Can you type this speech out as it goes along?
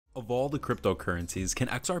Of all the cryptocurrencies, can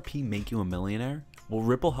XRP make you a millionaire? Will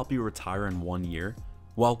Ripple help you retire in 1 year?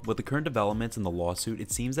 Well, with the current developments in the lawsuit,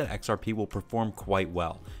 it seems that XRP will perform quite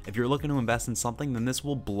well. If you're looking to invest in something, then this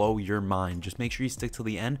will blow your mind. Just make sure you stick till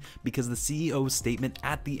the end because the CEO's statement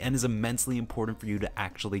at the end is immensely important for you to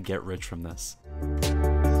actually get rich from this.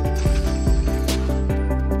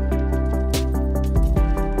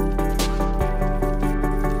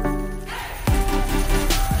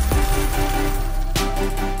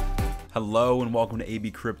 Hello and welcome to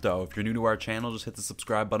AB Crypto. If you're new to our channel, just hit the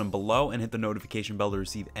subscribe button below and hit the notification bell to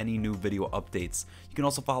receive any new video updates. You can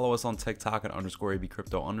also follow us on TikTok at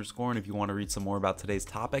 _ABCrypto_, and if you want to read some more about today's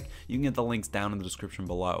topic, you can get the links down in the description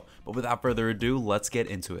below. But without further ado, let's get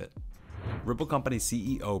into it. Ripple Company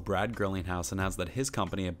CEO Brad Garlinghouse announced that his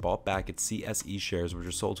company had bought back its CSE shares, which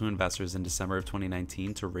were sold to investors in December of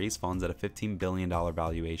 2019 to raise funds at a $15 billion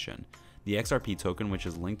valuation. The XRP token, which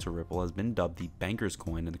is linked to Ripple, has been dubbed the banker's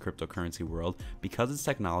coin in the cryptocurrency world because its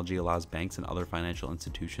technology allows banks and other financial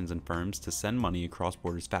institutions and firms to send money across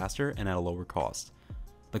borders faster and at a lower cost.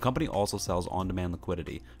 The company also sells on-demand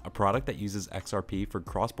liquidity, a product that uses XRP for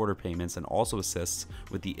cross-border payments and also assists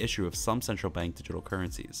with the issue of some central bank digital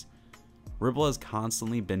currencies. Ripple has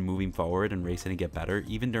constantly been moving forward and racing to get better,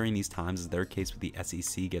 even during these times as their case with the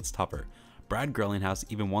SEC gets tougher. Brad Garlinghouse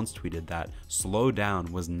even once tweeted that slow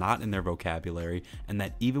down was not in their vocabulary and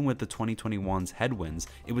that even with the 2021's headwinds,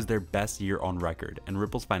 it was their best year on record, and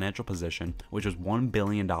Ripple's financial position, which was $1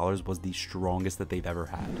 billion, was the strongest that they've ever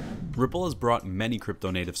had. Ripple has brought many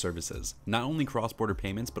crypto native services, not only cross-border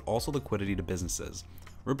payments but also liquidity to businesses.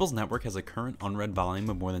 Ripple's network has a current unread volume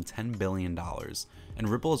of more than $10 billion, and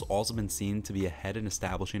Ripple has also been seen to be ahead in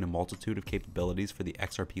establishing a multitude of capabilities for the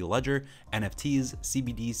XRP ledger, NFTs,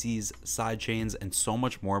 CBDCs, sidechains, and so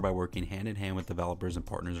much more by working hand in hand with developers and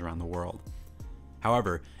partners around the world.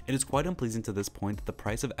 However, it is quite unpleasing to this point that the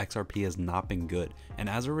price of XRP has not been good, and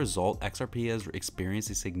as a result, XRP has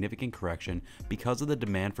experienced a significant correction because of the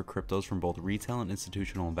demand for cryptos from both retail and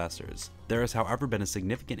institutional investors. There has, however, been a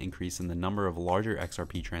significant increase in the number of larger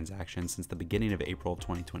XRP transactions since the beginning of April of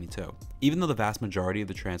 2022. Even though the vast majority of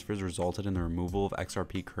the transfers resulted in the removal of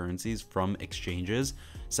XRP currencies from exchanges,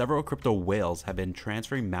 several crypto whales have been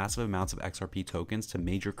transferring massive amounts of XRP tokens to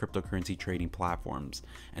major cryptocurrency trading platforms.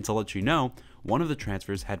 And to let you know, one of the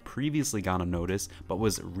transfers had previously gone unnoticed but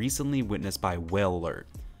was recently witnessed by Whale Alert.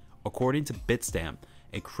 According to Bitstamp,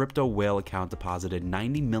 a crypto whale account deposited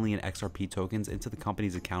 90 million XRP tokens into the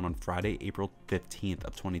company's account on Friday, April 15th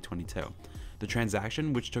of 2022. The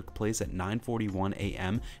transaction, which took place at 9:41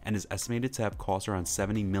 a.m. and is estimated to have cost around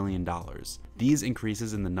 $70 million. These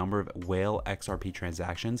increases in the number of whale XRP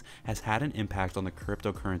transactions has had an impact on the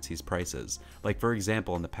cryptocurrency's prices. Like for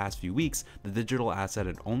example, in the past few weeks, the digital asset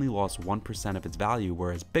had only lost 1% of its value,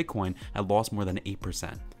 whereas Bitcoin had lost more than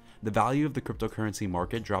 8%. The value of the cryptocurrency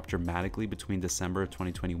market dropped dramatically between December of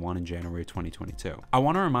 2021 and January of 2022. I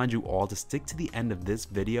want to remind you all to stick to the end of this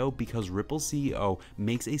video because Ripple's CEO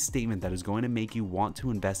makes a statement that is going to make you want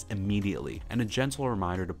to invest immediately, and a gentle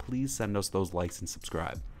reminder to please send us those likes and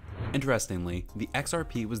subscribe. Interestingly, the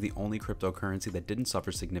XRP was the only cryptocurrency that didn't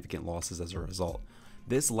suffer significant losses as a result.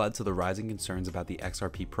 This led to the rising concerns about the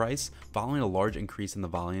XRP price following a large increase in the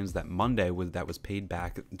volumes that Monday was paid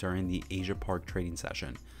back during the Asia Park trading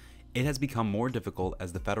session. It has become more difficult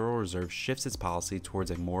as the Federal Reserve shifts its policy towards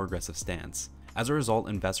a more aggressive stance. As a result,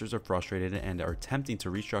 investors are frustrated and are attempting to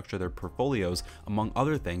restructure their portfolios, among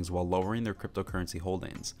other things, while lowering their cryptocurrency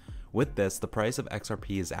holdings. With this, the price of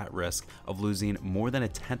XRP is at risk of losing more than a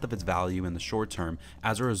tenth of its value in the short term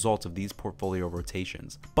as a result of these portfolio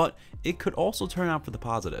rotations, but it could also turn out for the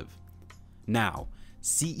positive. Now,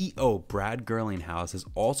 CEO Brad Garlinghouse has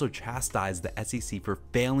also chastised the SEC for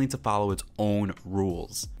failing to follow its own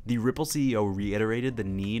rules. The Ripple CEO reiterated the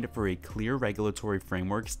need for a clear regulatory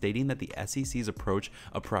framework, stating that the SEC's approach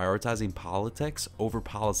of prioritizing politics over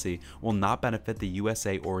policy will not benefit the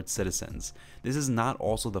USA or its citizens. This is not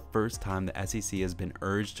also the first time the SEC has been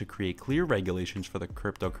urged to create clear regulations for the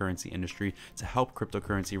cryptocurrency industry to help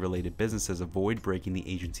cryptocurrency-related businesses avoid breaking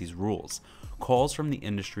the agency's rules. Calls from the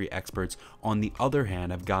industry experts, on the other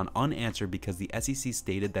hand, have gone unanswered because the SEC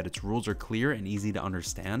stated that its rules are clear and easy to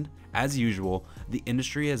understand. As usual, the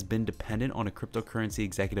industry has been dependent on a cryptocurrency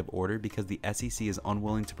executive order because the SEC is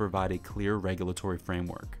unwilling to provide a clear regulatory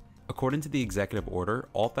framework. According to the executive order,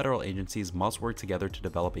 all federal agencies must work together to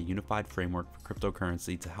develop a unified framework for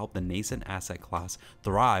cryptocurrency to help the nascent asset class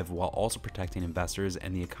thrive while also protecting investors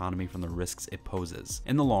and the economy from the risks it poses.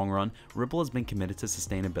 In the long run, Ripple has been committed to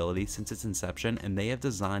sustainability since its inception, and they have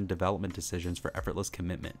designed development decisions for effortless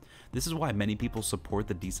commitment. This is why many people support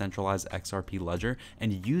the decentralized XRP ledger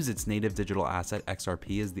and use its native digital asset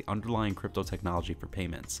XRP as the underlying crypto technology for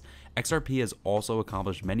payments. XRP has also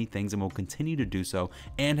accomplished many things and will continue to do so,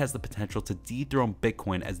 and has the potential to dethrone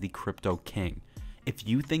Bitcoin as the crypto king. If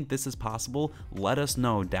you think this is possible, let us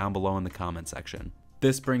know down below in the comment section.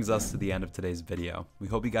 This brings us to the end of today's video. We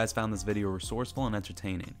hope you guys found this video resourceful and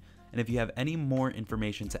entertaining. And if you have any more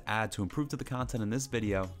information to add to improve to the content in this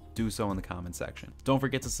video, do so in the comment section. Don't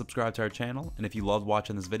forget to subscribe to our channel, and if you loved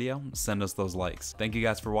watching this video, send us those likes. Thank you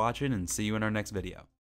guys for watching, and see you in our next video.